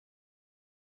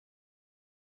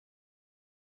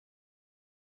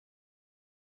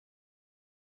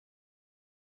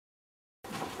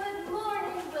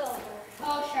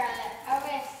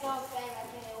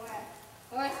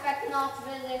and all to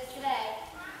visitors today.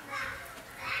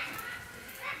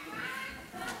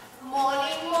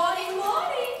 Morning, morning,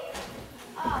 morning.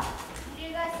 Did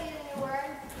you guys see the new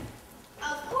word?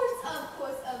 Of course, of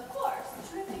course, of course.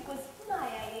 Terrific was my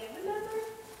idea, remember?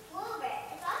 Wilbur,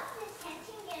 is all this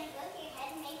attention going to go to your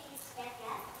head and make you step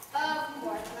up? Of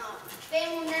course not. They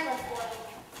will never spoil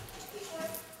it. We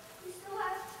still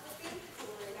have the big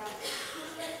story now.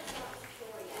 That's not the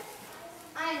story yet.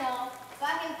 I know, but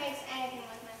I can fix anything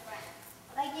with my friends.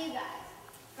 Like you guys.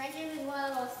 Friendship is one of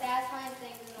the most satisfying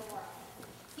things in the world.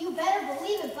 You better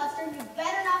believe it, Buster. You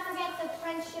better not forget the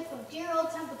friendship of dear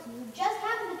old Templeton, who just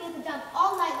happened to be at the dump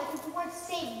all night looking for word to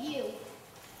save you.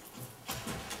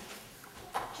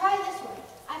 Try this one.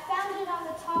 I found it on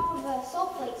the top of a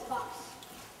Soapflakes box.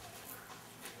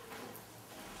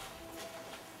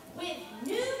 With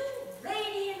new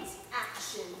radiant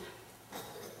action.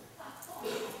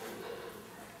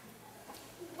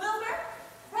 Wilbur,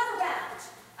 run around.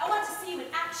 I want to see you in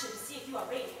action to see if you are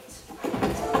radiant.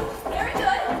 Very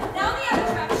good. Now the other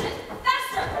direction.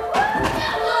 Faster.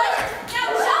 Good. Now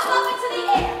jump up into the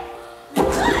air.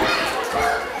 Good.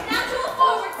 Now do a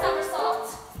forward somersault.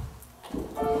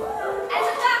 And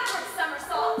a backward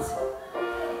somersault.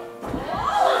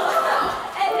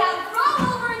 And now roll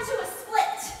over into a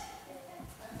split.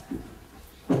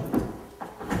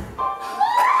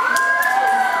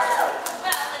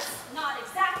 Well, it's not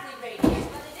exactly radiant,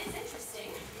 but it is interesting.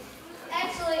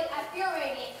 Actually, I feel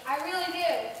radiant. I really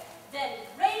do. Then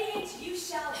radiant you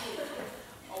shall be.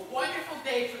 A wonderful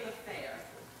day for the fair.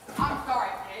 I'm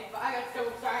sorry, kid, but I got so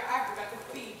excited I forgot to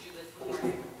feed you this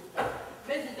morning.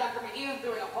 Mrs. Duckerman Ian's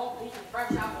doing a whole piece of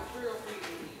fresh apple cereal for you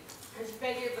because she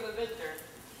paid here for the visitors.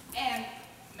 And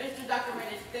Mr. Duckerman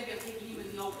is thinking of taking you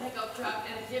in the old pickup truck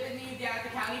and shipping you down to the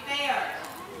county fair.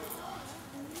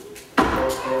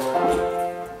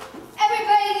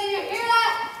 Everybody, did you hear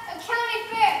that? A county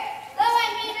fair. That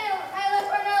might mean I live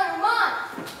for another month.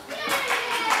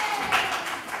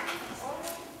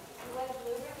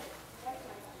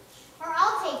 Or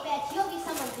I'll take bets you'll be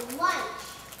someone's lunch.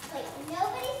 Wait,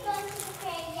 nobody's going to the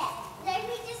fair yet.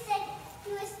 Larry just said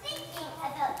he was thinking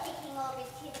about taking over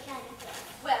to the county fair.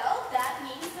 Well, that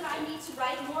means that I need to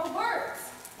write more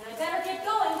words. And I better get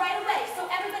going right away. So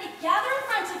everybody gather in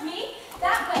front of me.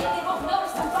 That way they won't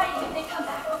notice I'm writing if they come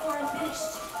back before I'm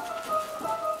finished.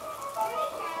 Hurry,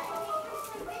 Charlie, wait for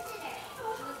some visitors.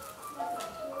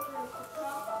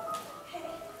 Okay.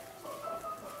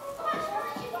 Come on,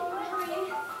 Charlotte, you can run.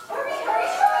 Hurry, hurry,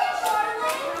 hurry,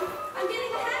 Charlie. I'm getting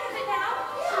the hang of it now.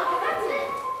 Yeah, that's it.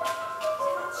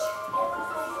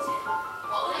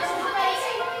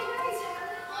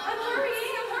 I'm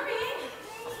hurrying, I'm hurrying.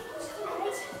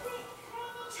 Right.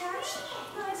 Touch.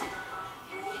 Good.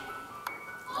 Okay.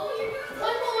 Oh, you're good.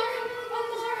 One more.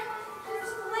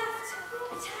 There's the left.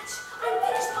 Touch. I'm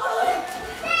finished. Oh,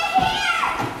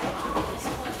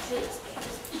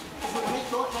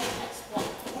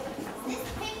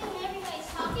 Thinking everybody's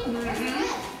talking? Where's the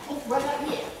rest? Oh, right out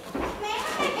here. May I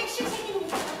have my picture taken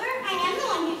with Wilbur? I am the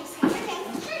one you discovered him.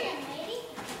 Sure, young lady.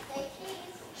 Say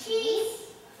cheese. Cheese.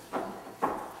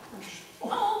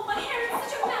 oh, my hair is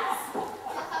such a mess.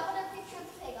 How about a picture of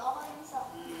the pig all by himself?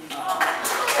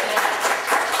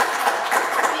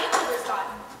 Wilbur's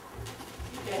gotten.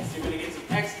 Yes, you're gonna get some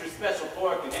extra special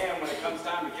pork and ham when it comes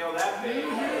time to kill that pig.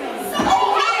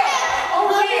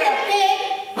 Oh, yeah. Big.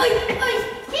 Oi, be quiet.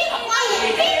 Be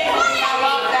quiet. I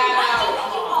love that out.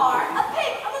 You are a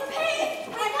pig. I'm a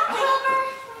pig. Wake up, Wilbur.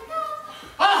 Wake up.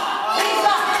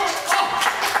 Lisa!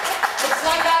 It's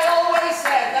like I always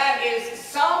said, that is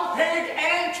some pig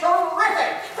and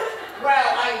terrific. Well,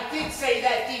 I did say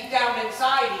that deep down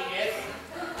inside, Edith.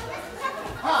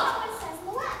 Huh? What says the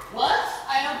left? What?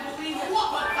 I don't believe it,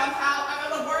 but somehow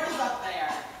another word is up there.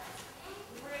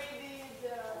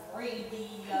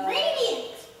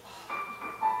 Radiant.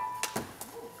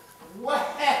 Well,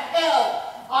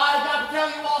 I've got to tell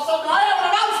you all something. I have an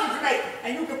announcement to make,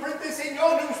 and you can print this in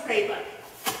your newspaper.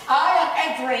 I am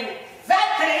entering that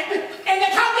pig